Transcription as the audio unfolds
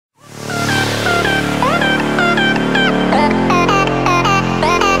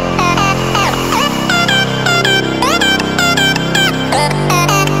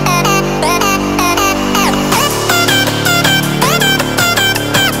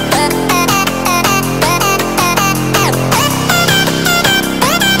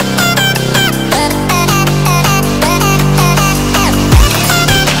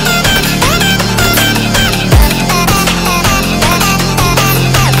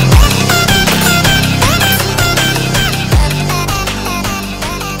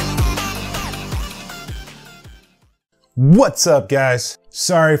What's up, guys?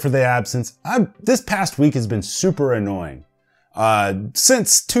 Sorry for the absence. This past week has been super annoying.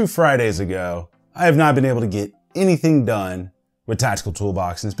 Since 2 Fridays ago, I have not been able to get anything done with Tactical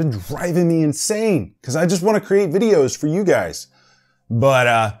Toolbox, and it's been driving me insane because I just want to create videos for you guys.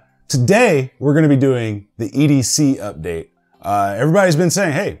 But today, we're going to be doing the EDC update. Everybody's been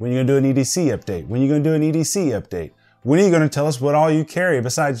saying, hey, when are you going to do an EDC update? When are you going to do an EDC update? When are you going to tell us what all you carry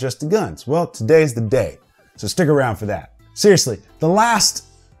besides just the guns? Well, today's the day. So stick around for that. Seriously, the last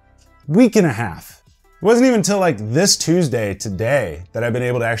week and a half, it wasn't even until like this Tuesday today that I've been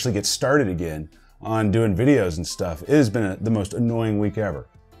able to actually get started again on doing videos and stuff. It has been the most annoying week ever.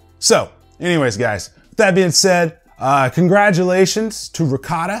 So anyways, guys, with that being said, congratulations to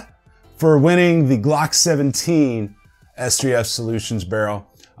Ricotta for winning the Glock 17 S3F Solutions barrel.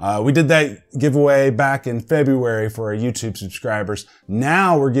 We did that giveaway back in February for our YouTube subscribers.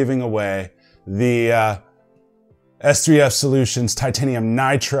 Now we're giving away the S3F Solutions Titanium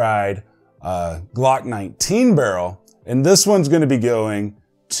Nitride Glock 19 barrel. And this one's going to be going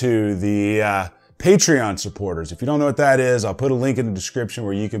to the Patreon supporters. If you don't know what that is, I'll put a link in the description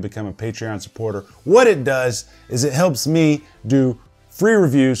where you can become a Patreon supporter. What it does is it helps me do free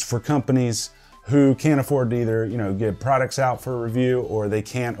reviews for companies who can't afford to either, get products out for a review, or they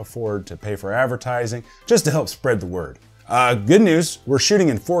can't afford to pay for advertising, just to help spread the word. Good news, we're shooting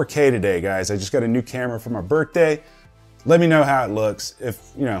in 4K today, guys. I just got a new camera for my birthday. Let me know how it looks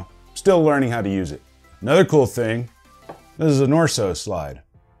if, still learning how to use it. Another cool thing, this is a Norso slide.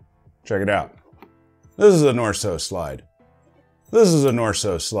 Check it out. This is a Norso slide. This is a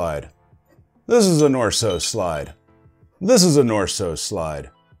Norso slide. This is a Norso slide. This is a Norso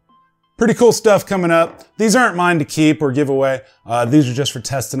slide. Pretty cool stuff coming up. These aren't mine to keep or give away. These are just for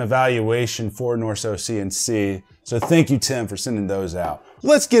test and evaluation for Norso CNC. So thank you, Tim, for sending those out.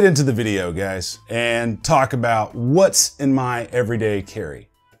 Let's get into the video, guys, and talk about what's in my everyday carry.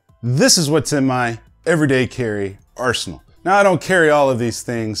 This is what's in my everyday carry arsenal. Now, I don't carry all of these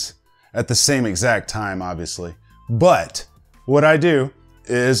things at the same exact time, obviously, but what I do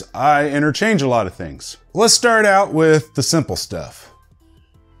is I interchange a lot of things. Let's start out with the simple stuff.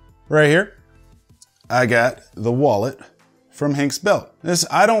 Right here, I got the wallet from Hank's Belt.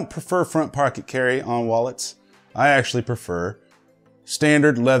 I don't prefer front pocket carry on wallets. I actually prefer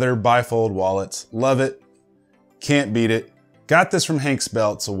standard leather bifold wallets. Love it, can't beat it. Got this from Hank's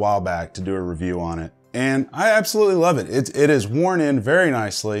Belts a while back to do a review on it, and I absolutely love it. It is worn in very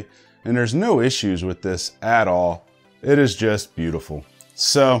nicely, and there's no issues with this at all. It is just beautiful.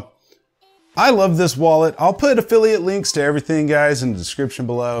 So I love this wallet. I'll put affiliate links to everything, guys, in the description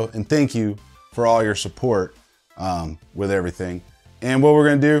below. And thank you for all your support with everything. And what we're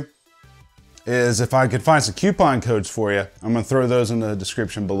going to do is, if I could find some coupon codes for you, I'm going to throw those in the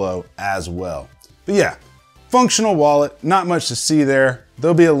description below as well. But yeah, functional wallet, not much to see there.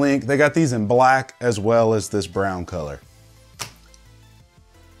 There'll be a link. They got these in black as well as this brown color.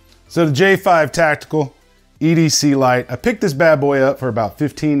 So the J5 Tactical EDC Light. I picked this bad boy up for about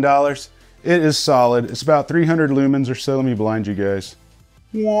 $15. It is solid. It's about 300 lumens or so. Let me blind you guys.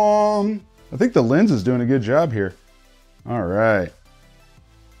 I think the lens is doing a good job here. All right.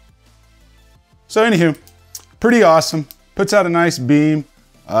 So anywho, pretty awesome. Puts out a nice beam.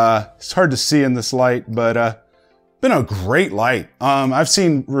 It's hard to see in this light, but been a great light. I've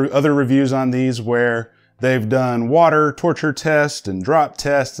seen other reviews on these where they've done water torture test and drop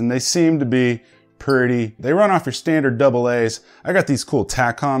test, and they seem to be pretty. They run off your standard AA's. I got these cool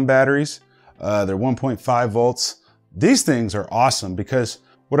Tacom batteries. They're 1.5 volts. These things are awesome because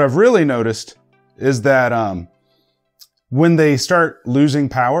what I've really noticed is that when they start losing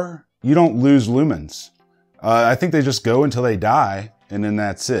power, you don't lose lumens. I think they just go until they die, and then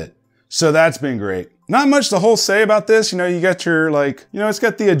that's it. So that's been great. Not much to whole say about this. You got your it's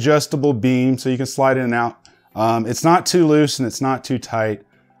got the adjustable beam so you can slide in and out. It's not too loose and it's not too tight.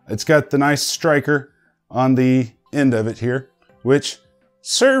 It's got the nice striker on the end of it here, which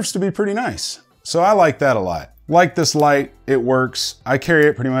serves to be pretty nice. So I like that a lot. Like this light, it works. I carry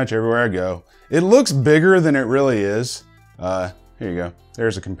it pretty much everywhere I go. It looks bigger than it really is. Here you go.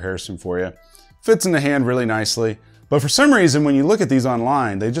 There's a comparison for you. Fits in the hand really nicely. But for some reason, when you look at these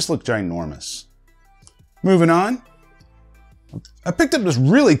online, they just look ginormous. Moving on, I picked up this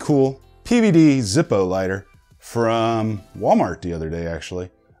really cool PVD Zippo lighter from Walmart the other day, actually.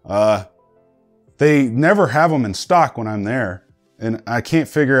 They never have them in stock when I'm there, and I can't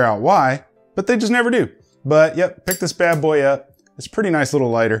figure out why, but they just never do. But yep, pick this bad boy up. It's a pretty nice little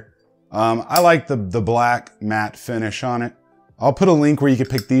lighter. I like the black matte finish on it. I'll put a link where you can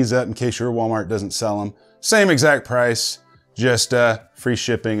pick these up in case your Walmart doesn't sell them. Same exact price, just free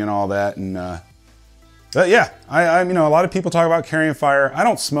shipping and all that. And But yeah, you know, a lot of people talk about carrying fire. I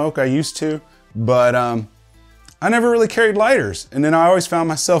don't smoke, I used to, but I never really carried lighters. And then I always found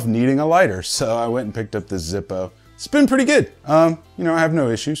myself needing a lighter. So I went and picked up this Zippo. It's been pretty good. You know, I have no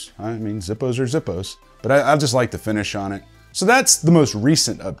issues. I mean, Zippos are Zippos, but I just like the finish on it. So that's the most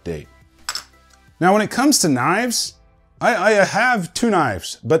recent update. Now, when it comes to knives, I have 2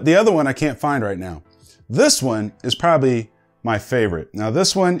 knives, but the other one I can't find right now. This one is probably my favorite. Now,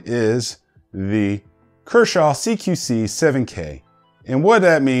 this one is the Kershaw CQC 7K. And what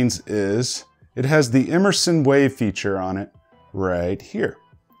that means is it has the Emerson wave feature on it right here.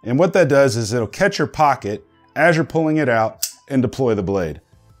 And what that does is it'll catch your pocket as you're pulling it out and deploy the blade.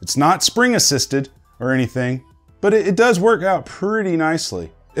 It's not spring assisted or anything, but it does work out pretty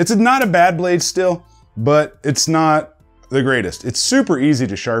nicely. It's not a bad blade still, but it's not the greatest. It's super easy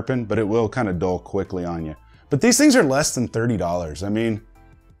to sharpen, but it will kind of dull quickly on you. But these things are less than $30. I mean,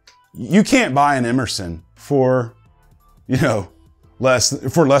 you can't buy an Emerson for, you know, less than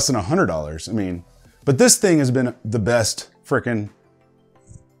 $100. I mean, but this thing has been the best frickin'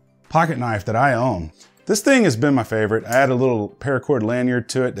 pocket knife that I own. This thing has been my favorite. I add a little paracord lanyard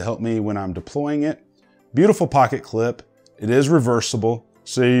to it to help me when I'm deploying it. Beautiful pocket clip. It is reversible,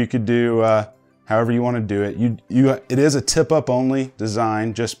 so you could do however you want to do it. It is a tip up only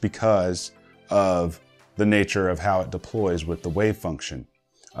design just because of the nature of how it deploys with the wave function.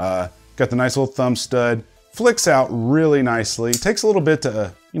 Got the nice little thumb stud, flicks out really nicely. Takes a little bit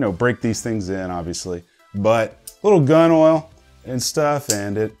to, you know, break these things in, obviously, but little gun oil and stuff,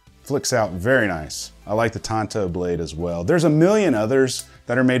 and it flicks out very nice. I like the Tonto blade as well. There's a million others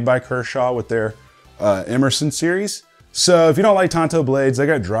that are made by Kershaw with their Emerson series. So if you don't like Tonto blades, I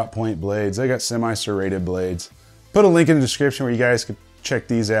got drop point blades, I got semi-serrated blades. Put a link in the description where you guys can check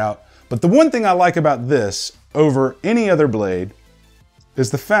these out. But the one thing I like about this over any other blade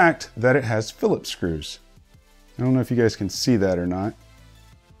is the fact that it has Phillips screws. I don't know if you guys can see that or not,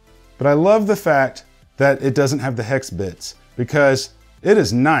 but I love the fact that it doesn't have the hex bits because it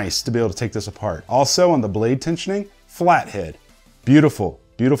is nice to be able to take this apart. Also on the blade tensioning, flathead. Beautiful,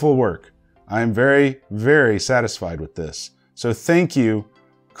 beautiful work. I am very, very satisfied with this. So thank you,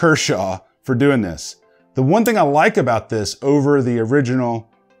 Kershaw, for doing this. The one thing I like about this over the original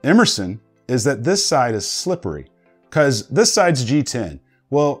Emerson is that this side is slippery because this side's G10.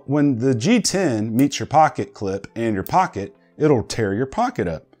 Well, when the G10 meets your pocket clip and your pocket, it'll tear your pocket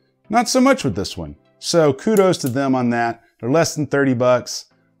up. Not so much with this one. So kudos to them on that. They're less than 30 bucks.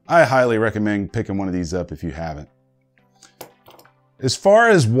 I highly recommend picking one of these up if you haven't. As far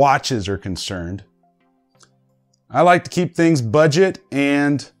as watches are concerned, I like to keep things budget,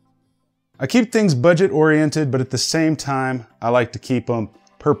 and I keep things budget oriented, but at the same time, I like to keep them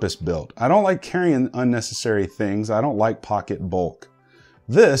purpose built. I don't like carrying unnecessary things. I don't like pocket bulk.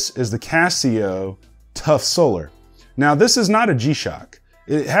 This is the Casio Tough Solar. Now this is not a G-Shock.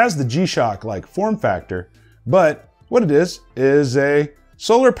 It has the G-Shock like form factor, but what it is a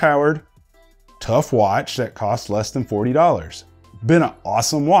solar powered tough watch that costs less than $40. Been an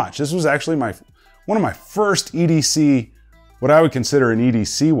awesome watch. This was actually one of my first EDC, what I would consider an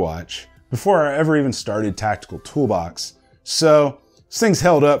EDC watch, before I ever even started Tactical Toolbox. So this thing's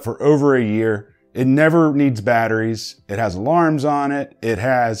held up for over a year. It never needs batteries. It has alarms on it.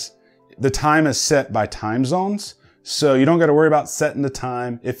 The time is set by time zones. So you don't got to worry about setting the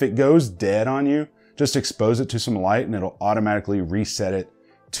time. If it goes dead on you, just expose it to some light and it'll automatically reset it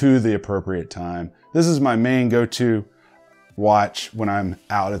to the appropriate time. This is my main go-to watch when I'm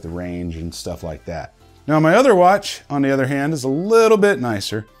out at the range and stuff like that. Now my other watch, on the other hand, is a little bit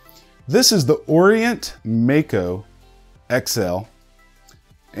nicer. This is the Orient Mako XL,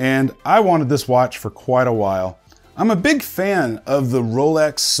 and I wanted this watch for quite a while. I'm a big fan of the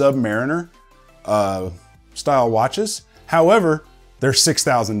Rolex Submariner style watches. However, they're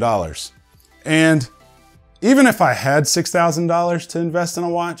 $6,000. And even if I had $6,000 to invest in a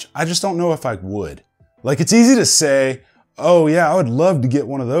watch, I just don't know if I would. Like, it's easy to say, oh yeah, I would love to get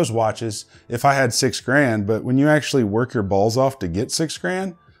one of those watches if I had $6 grand, but when you actually work your balls off to get $6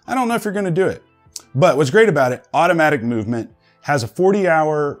 grand, I don't know if you're gonna do it. But what's great about it, automatic movement, has a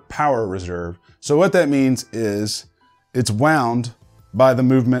 40-hour power reserve. So what that means is it's wound by the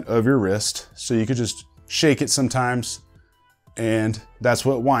movement of your wrist. So you could just shake it sometimes and that's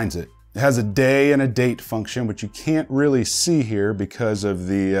what winds it. It has a day and a date function, which you can't really see here because of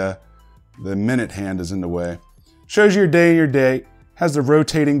the minute hand is in the way. Shows you your day and your date, has the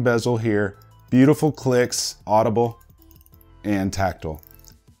rotating bezel here, beautiful clicks, audible and tactile.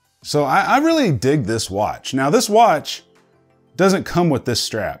 So I really dig this watch. Now this watch doesn't come with this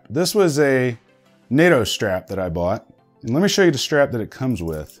strap. This was a NATO strap that I bought. And let me show you the strap that it comes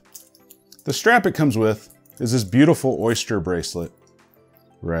with. the strap it comes with is this beautiful oyster bracelet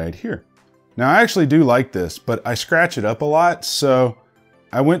right here. Now I actually do like this, but I scratch it up a lot, so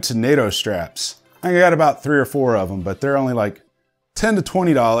I went to NATO straps. I got about 3 or 4 of them, but they're only like $10 to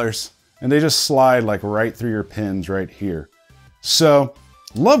 $20, and they just slide like right through your pins right here. So,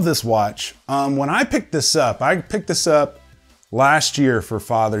 love this watch. When I picked this up last year for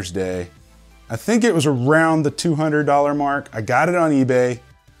Father's Day. I think it was around the $200 mark. I got it on eBay.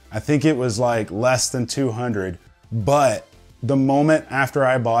 I think it was like less than 200, but the moment after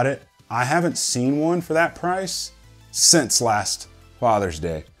I bought it, I haven't seen one for that price since last Father's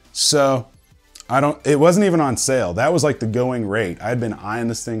Day. So it wasn't even on sale. That was like the going rate. I'd been eyeing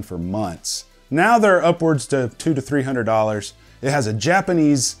this thing for months. Now they're upwards to $200 to $300. It has a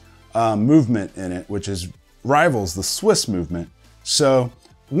Japanese movement in it, which rivals the Swiss movement. So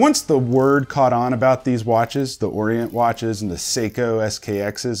once the word caught on about these watches, the Orient watches and the Seiko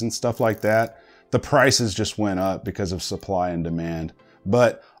SKXs and stuff like that, the prices just went up because of supply and demand.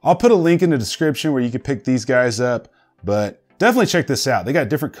 But I'll put a link in the description where you can pick these guys up, but definitely check this out. They got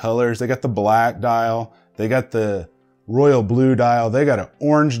different colors. They got the black dial. They got the royal blue dial. They got an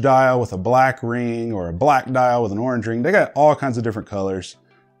orange dial with a black ring, or a black dial with an orange ring. They got all kinds of different colors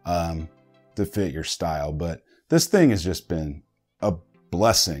to fit your style. But this thing has just been a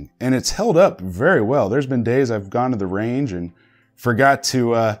blessing, and it's held up very well. There's been days I've gone to the range and forgot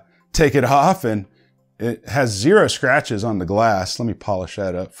to take it off, and it has 0 scratches on the glass. Let me polish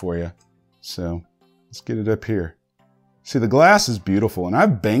that up for you. So let's get it up here. See, the glass is beautiful, and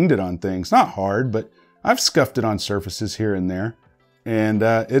I've banged it on things. Not hard, but I've scuffed it on surfaces here and there, and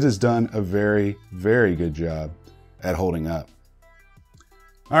it has done a very, very good job at holding up.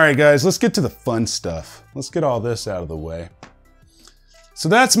 All right, guys, let's get to the fun stuff. Let's get all this out of the way. So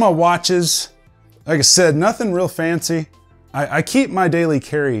that's my watches. Like I said, nothing real fancy. I keep my daily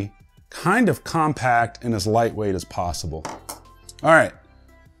carry kind of compact and as lightweight as possible. All right,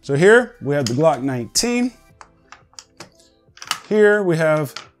 so here we have the Glock 19. Here we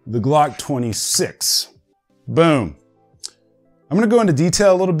have the Glock 26. Boom. I'm gonna go into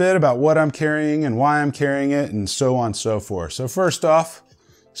detail a little bit about what I'm carrying and why I'm carrying it and so on and so forth. So first off,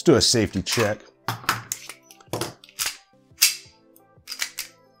 let's do a safety check.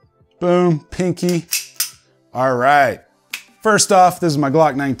 Boom, pinky. All right. First off, this is my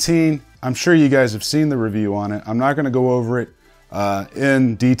Glock 19. I'm sure you guys have seen the review on it. I'm not gonna go over it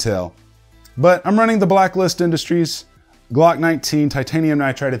in detail, but I'm running the Blacklist Industries Glock 19 titanium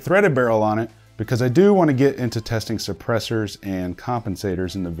nitrided threaded barrel on it because I do want to get into testing suppressors and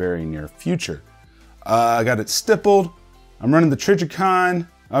compensators in the very near future. I got it stippled. I'm running the the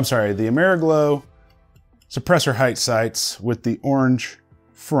Ameriglow suppressor height sights with the orange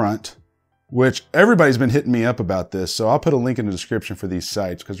front, which everybody's been hitting me up about this. So I'll put a link in the description for these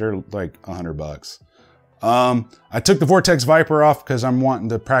sights because they're like $100. I took the Vortex Viper off because I'm wanting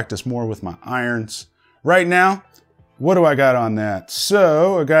to practice more with my irons. Right now, what do I got on that?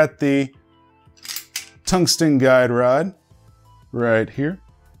 So I got the tungsten guide rod right here.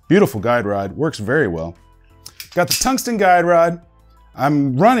 Beautiful guide rod, works very well. Got the tungsten guide rod.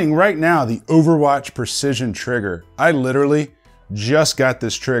 I'm running right now the Overwatch Precision trigger. I literally just got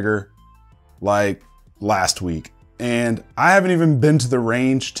this trigger like last week, and I haven't even been to the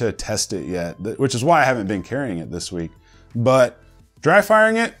range to test it yet, which is why I haven't been carrying it this week. But dry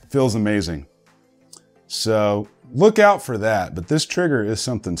firing it feels amazing. So look out for that, but this trigger is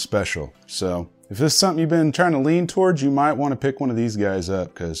something special. So if this is something you've been trying to lean towards, you might want to pick one of these guys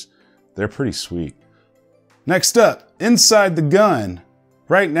up because they're pretty sweet. Next up, inside the gun.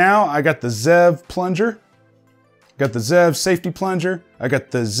 Right now, I got the Zev plunger, got the Zev safety plunger, I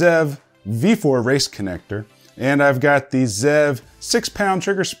got the Zev V4 race connector, and I've got the Zev 6-pound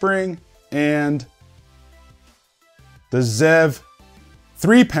trigger spring and the Zev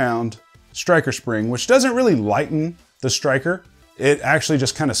 3-pound striker spring, which doesn't really lighten the striker. It actually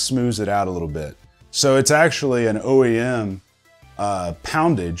just kind of smooths it out a little bit. So it's actually an OEM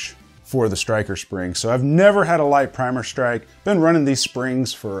poundage for the striker spring. So I've never had a light primer strike. Been running these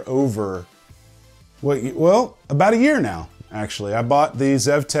springs for over, well, about a year now, actually. I bought the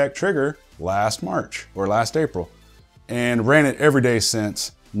ZevTech trigger last March or last April and ran it every day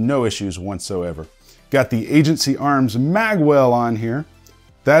since. No issues whatsoever. Got the Agency Arms magwell on here.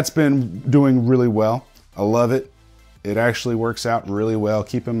 That's been doing really well. I love it. It actually works out really well,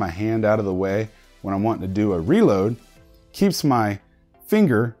 keeping my hand out of the way when I'm wanting to do a reload. Keeps my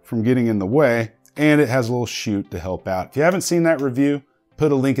finger from getting in the way, and it has a little chute to help out. If you haven't seen that review,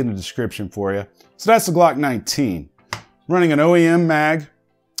 put a link in the description for you. So that's the Glock 19. Running an OEM mag,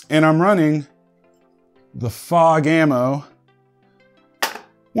 and I'm running the Fog Ammo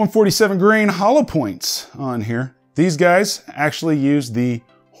 147 grain hollow points on here. These guys actually use the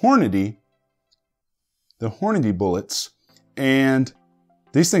Hornady bullets, and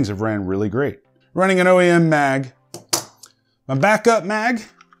these things have ran really great. Running an OEM mag. My backup mag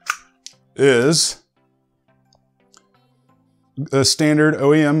is a standard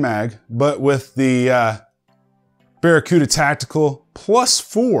OEM mag, but with the Barracuda Tactical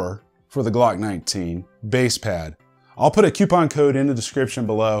 +4 for the Glock 19 base pad. I'll put a coupon code in the description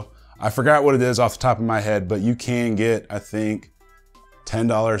below. I forgot what it is off the top of my head, but you can get, I think,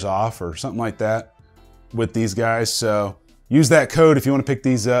 $10 off or something like that with these guys. So use that code if you want to pick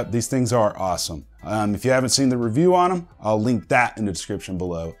these up. These things are awesome. If you haven't seen the review on them, I'll link that in the description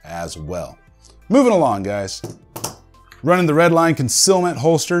below as well. Moving along, guys. Running the Redline concealment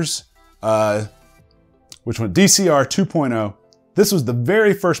holsters, which one? DCR 2.0. This was the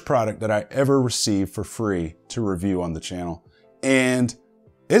very first product that I ever received for free to review on the channel. And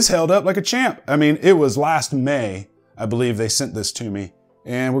it's held up like a champ. I mean, it was last May, I believe they sent this to me.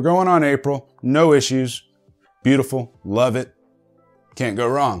 And we're going on April, no issues. Beautiful, love it. Can't go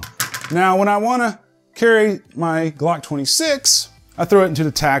wrong. Now, when I wanna carry my Glock 26, I throw it into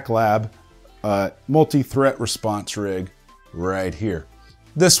the TAC Lab multi-threat response rig right here.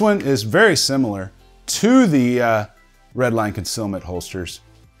 This one is very similar to the Redline concealment holsters,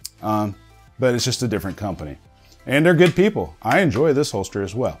 but it's just a different company. And they're good people. I enjoy this holster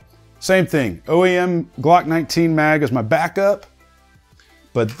as well. Same thing, OEM Glock 19 mag is my backup,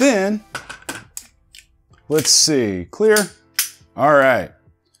 but then, let's see, clear? All right,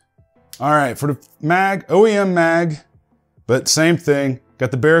 for the mag, OEM mag, but same thing,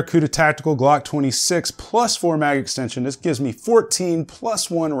 got the Barracuda Tactical Glock 26 +4 mag extension. This gives me 14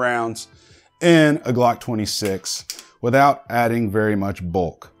 +1 rounds in a Glock 26 without adding very much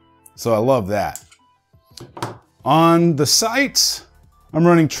bulk. So I love that. On the sights, I'm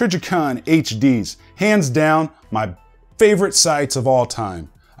running Trijicon HDs. Hands down, my favorite sights of all time.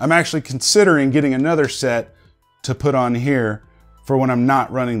 I'm actually considering getting another set to put on here for when I'm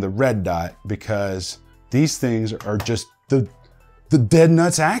not running the red dot, because these things are just the dead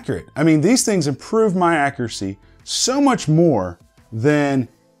nuts accurate. I mean, these things improve my accuracy so much more than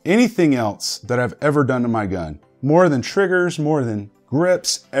anything else that I've ever done to my gun. More than triggers, more than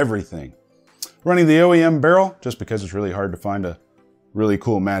grips, everything. Running the OEM barrel, just because it's really hard to find a really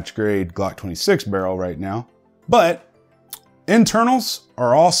cool match grade Glock 26 barrel right now. But internals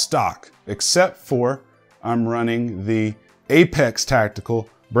are all stock, except for I'm running the Apex Tactical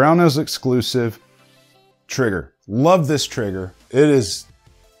Brownells exclusive trigger. Love this trigger. It is,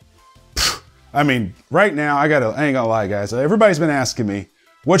 I mean, right now, I ain't gonna lie, guys. Everybody's been asking me,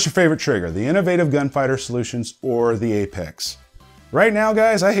 what's your favorite trigger? The Innovative Gunfighter Solutions or the Apex? Right now,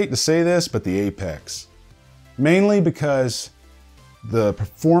 guys, I hate to say this, but the Apex. Mainly because the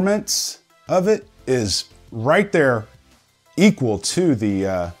performance of it is right there equal to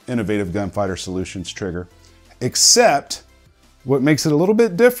the Innovative Gunfighter Solutions trigger. Except, what makes it a little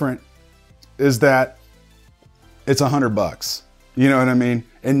bit different is that it's $100. You know what I mean?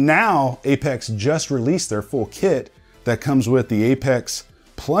 And now Apex just released their full kit that comes with the Apex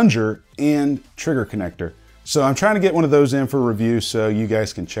plunger and trigger connector. So I'm trying to get one of those in for review so you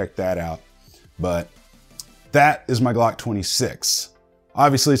guys can check that out. But that is my Glock 26.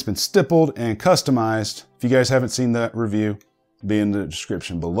 Obviously it's been stippled and customized. If you guys haven't seen that review, it'll be in the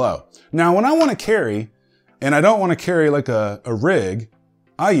description below. Now when I want to carry, and I don't want to carry like a rig,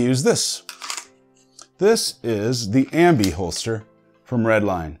 I use this. This is the Ambi holster from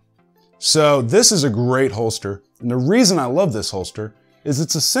Redline. So this is a great holster. And the reason I love this holster is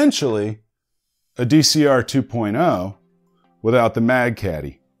it's essentially a DCR 2.0 without the mag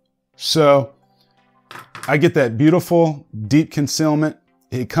caddy. So I get that beautiful deep concealment.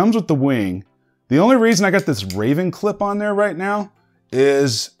 It comes with the wing. The only reason I got this Raven clip on there right now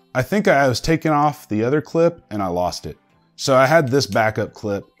is I think I was taking off the other clip and I lost it. So I had this backup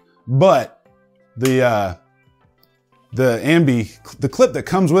clip, but the Ambi, the clip that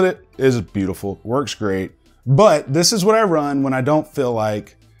comes with it is beautiful, works great. But this is what I run when I don't feel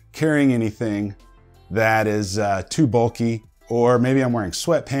like carrying anything that is too bulky, or maybe I'm wearing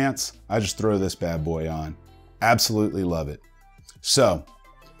sweatpants. I just throw this bad boy on. Absolutely love it. So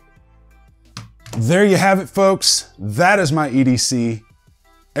there you have it, folks. That is my EDC.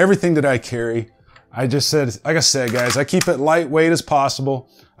 Everything that I carry. I just said, like I said, guys, I keep it lightweight as possible.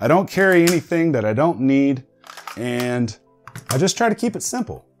 I don't carry anything that I don't need, and I just try to keep it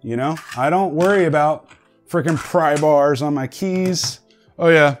simple, you know? I don't worry about freaking pry bars on my keys. Oh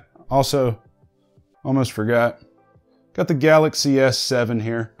yeah, also, almost forgot. Got the Galaxy S7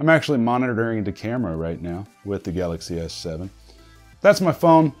 here. I'm actually monitoring the camera right now with the Galaxy S7. that's my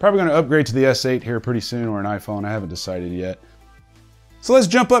phone. Probably gonna upgrade to the S8 here pretty soon, or an iPhone. I haven't decided yet. So let's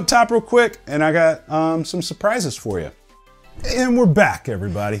jump up top real quick, and I got some surprises for you. And we're back,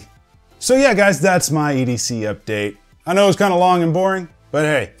 everybody. So yeah, guys, that's my EDC update. I know it's kind of long and boring, but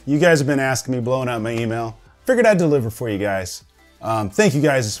hey, you guys have been asking me, blowing out my email. Figured I'd deliver for you guys. Thank you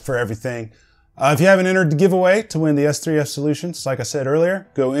guys for everything. If you haven't entered the giveaway to win the S3F Solutions, like I said earlier,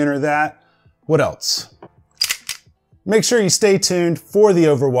 go enter that. What else? Make sure you stay tuned for the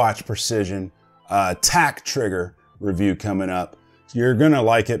Overwatch Precision tack trigger review coming up. You're gonna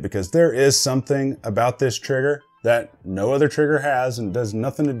like it because there is something about this trigger that no other trigger has and does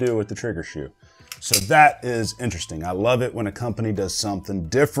nothing to do with the trigger shoe. So that is interesting. I love it when a company does something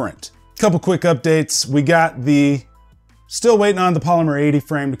different. Couple quick updates. We got still waiting on the Polymer 80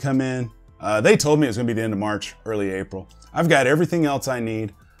 frame to come in. They told me it was gonna be the end of March, early April. I've got everything else I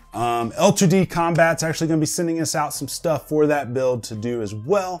need. L2D Combat's actually gonna be sending us out some stuff for that build to do as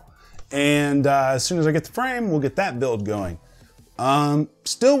well. And as soon as I get the frame, we'll get that build going.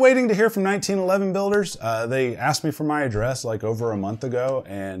 Still waiting to hear from 1911 builders. They asked me for my address like over a month ago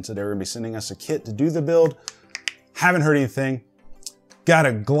and said they were gonna be sending us a kit to do the build. Haven't heard anything. Got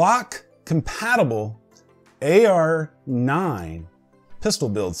a Glock compatible AR9 pistol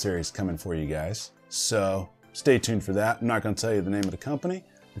build series coming for you guys. So stay tuned for that. I'm not gonna tell you the name of the company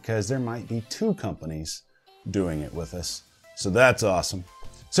because there might be 2 companies doing it with us. So that's awesome.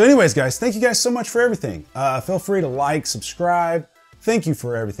 So anyways, guys, thank you guys so much for everything. Feel free to like, subscribe. Thank you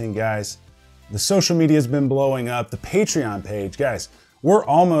for everything, guys. The social media has been blowing up. The Patreon page, guys, we're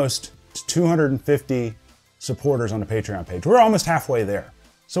almost to 250 supporters on the Patreon page. We're almost halfway there.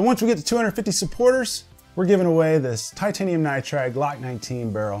 So once we get to 250 supporters, we're giving away this titanium nitride Glock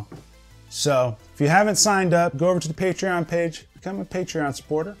 19 barrel. So if you haven't signed up, go over to the Patreon page, become a Patreon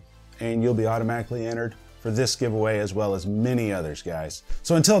supporter, and you'll be automatically entered for this giveaway as well as many others, guys.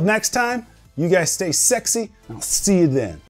 So until next time, you guys stay sexy, and I'll see you then.